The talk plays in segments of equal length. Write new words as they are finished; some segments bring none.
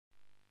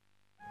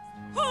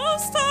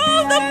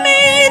Stole the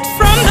meat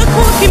from the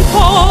cooking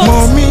pot.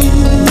 Mommy,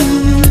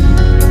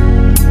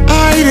 I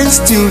didn't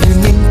steal the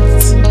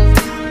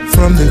meat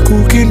from the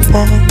cooking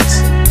pot.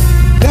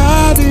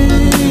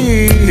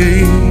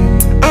 Daddy,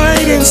 I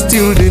didn't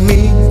steal the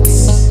meat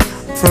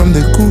from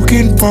the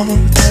cooking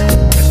pot.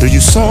 Though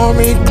you saw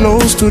me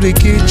close to the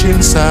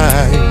kitchen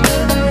side,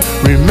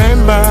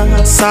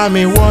 remember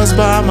Sammy was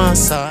by my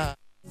side.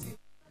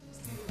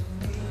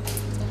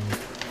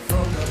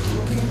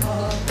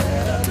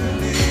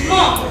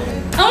 Mom,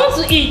 I want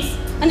to eat,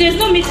 and there's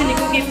no meat in the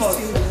cooking pot.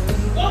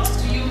 What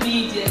do you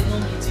mean there's no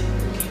meat in the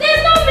cooking pot?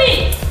 There's no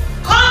meat!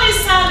 Call me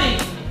Sammy!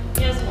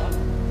 Yes, Mom.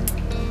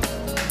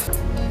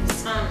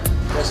 Sam.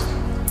 Yes.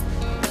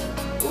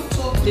 Who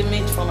took the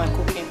meat from my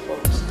cooking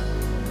pot?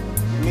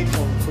 Meat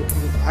from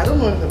cooking pot? I don't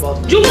know anything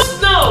about it. You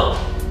must know!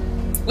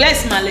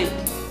 Where's Maleke?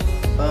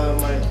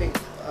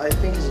 I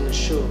think he's in the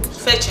show.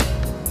 Fetch him.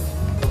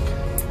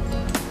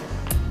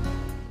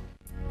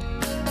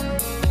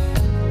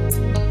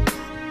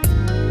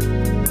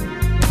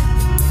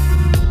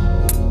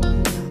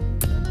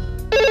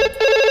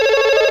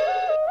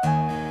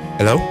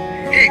 Hello?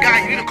 Hey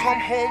guy, you need to come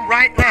home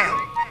right now.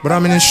 But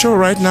I'm in a show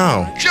right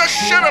now. Just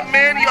shut up,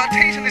 man. Your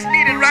attention is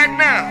needed right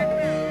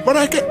now. But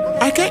I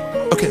can't.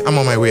 Okay, I'm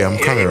on my way. I'm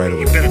coming right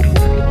away. You better do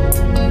that.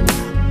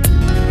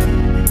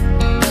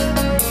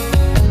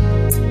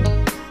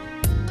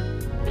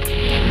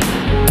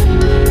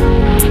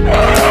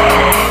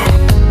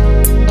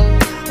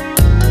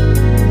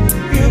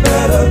 You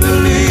better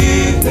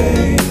believe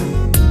me.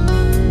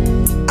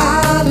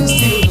 I didn't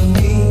steal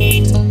the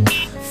meat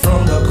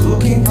from the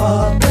cooking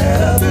pot.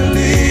 Better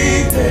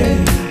believe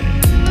me.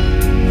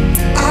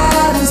 I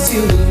didn't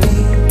steal the meat.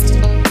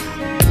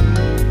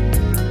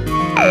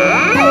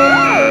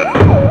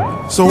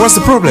 So what's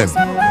the problem?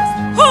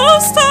 Who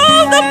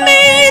stole the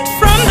meat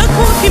from the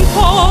cooking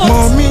pot?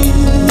 Mommy,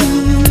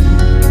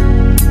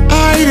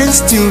 I didn't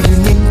steal the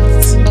meat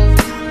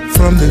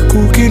from the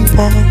cooking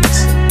pot.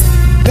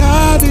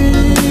 Daddy,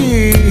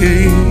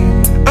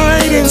 I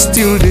didn't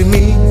steal the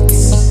meat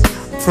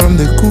from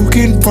the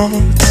cooking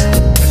pot.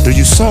 Though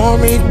you saw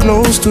me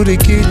close to the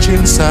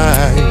kitchen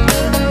side,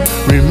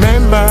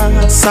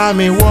 remember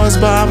Sammy was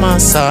by my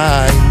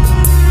side,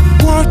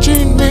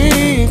 watching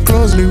me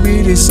closely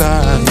with his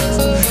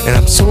eyes. And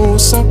I'm so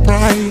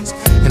surprised,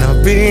 and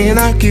I've been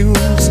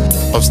accused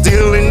of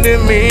stealing the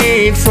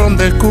meat from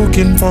the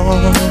cooking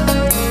pot.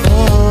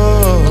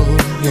 Oh,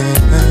 yeah.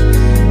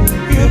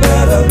 You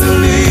better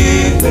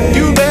believe me.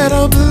 You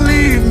better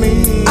believe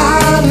me.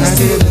 I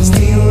didn't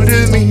steal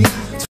the meat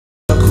from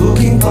the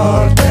cooking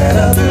pot.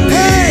 Better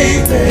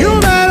believe me. You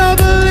better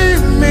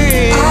believe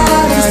me.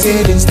 I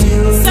didn't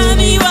steal the meat.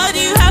 Sammy, what do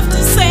you have to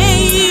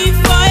say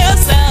for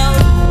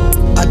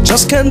yourself? I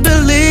just can't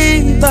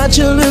believe that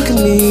you look at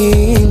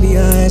me in the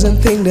eyes and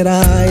think that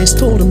I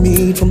stole the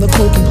meat from the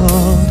cooking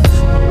pot.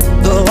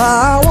 Though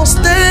I was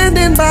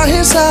standing by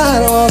his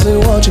side, I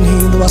wasn't watching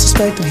him, though I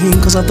suspected him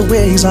because of the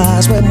way his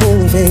eyes were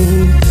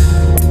moving.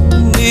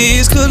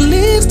 This could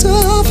lead to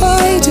a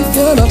fight if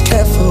you're not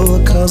careful,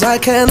 cause I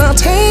cannot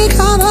take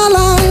all the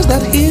lies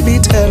that he be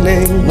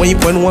telling. When you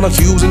point one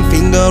accusing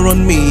finger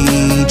on me,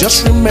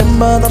 just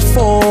remember that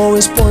 4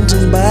 is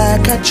pointing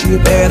back at you.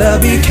 Better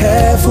be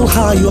careful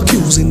how you're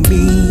accusing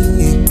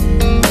me,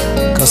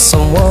 cause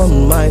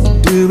someone might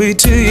do it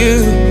to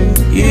you.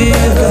 You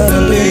better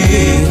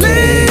believe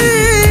me.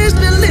 Please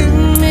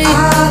believe me.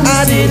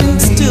 I didn't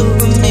steal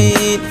the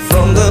meat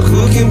from the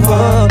cooking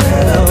pot. You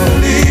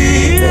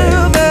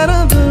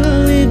better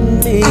believe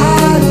me. I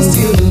didn't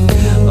steal the meat.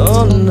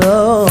 Oh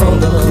no, from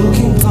the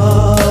cooking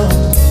pot.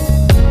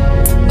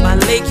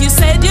 Maleke, you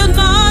said you're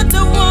not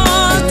the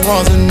one. It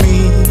wasn't me.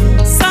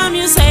 Sam,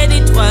 you said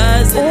it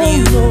wasn't Oh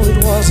you. no,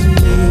 it wasn't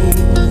me.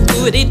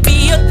 Could it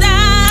be your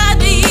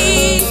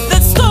daddy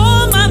that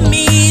stole my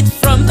meat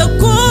from the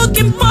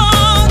cooking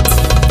pot?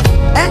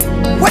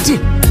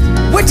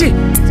 Wait it.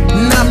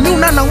 Now me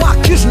na wa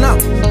accuse now.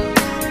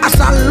 As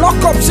I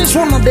lock up since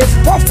one of the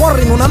 4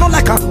 foreign, I not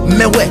like a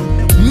mewe.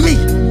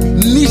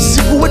 Me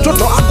sibu to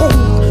ako.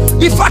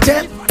 If I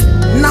tell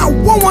now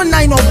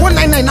 119 or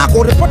 199, I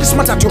go report this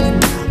matter to you.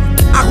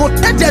 I go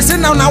tell you say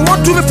now I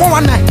want to be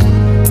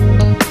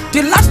 419.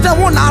 The last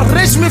time one I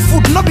raise me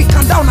food, no be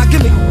can down and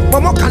give me, but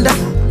more can down.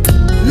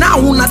 Now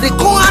una they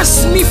go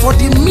ask me for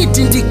the meat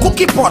in the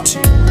cookie pot.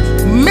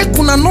 Make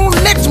una no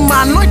let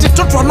my anointed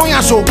to annoy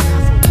so.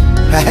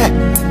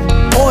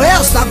 Or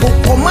else I go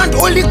command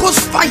Holy Ghost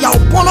fire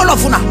upon all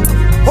of una.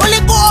 Holy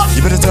Ghost!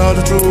 You better tell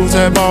the truth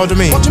about the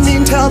meat. What you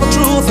mean tell the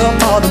truth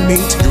about the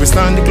meat? You were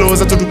standing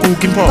closer to the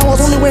cooking pot. That was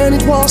only when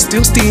it was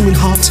still steaming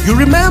hot. You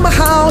remember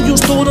how you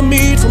stole the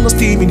meat from the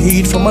steaming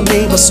heat from my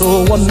neighbor.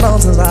 So what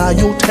nonsense are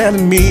you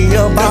telling me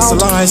about? That's a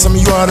lie, some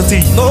of you are the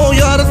thief. No,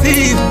 you're the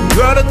thief.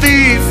 You're the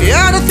thief.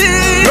 You're the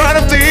thief. You're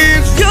the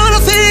thief. You're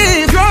the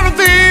thief. You're the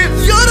thief.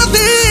 You're the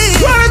thief.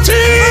 You're the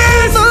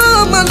thief.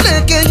 Oh,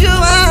 Maleke, you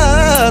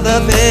are the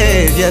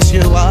thief. Yes,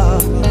 you are.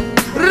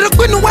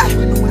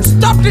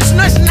 Stop this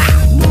noise now!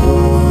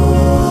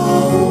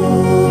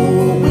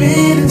 We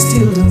didn't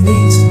steal the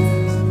meat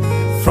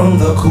from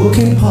the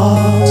cooking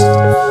pot.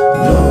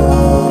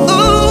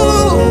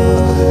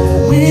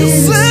 No, you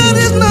say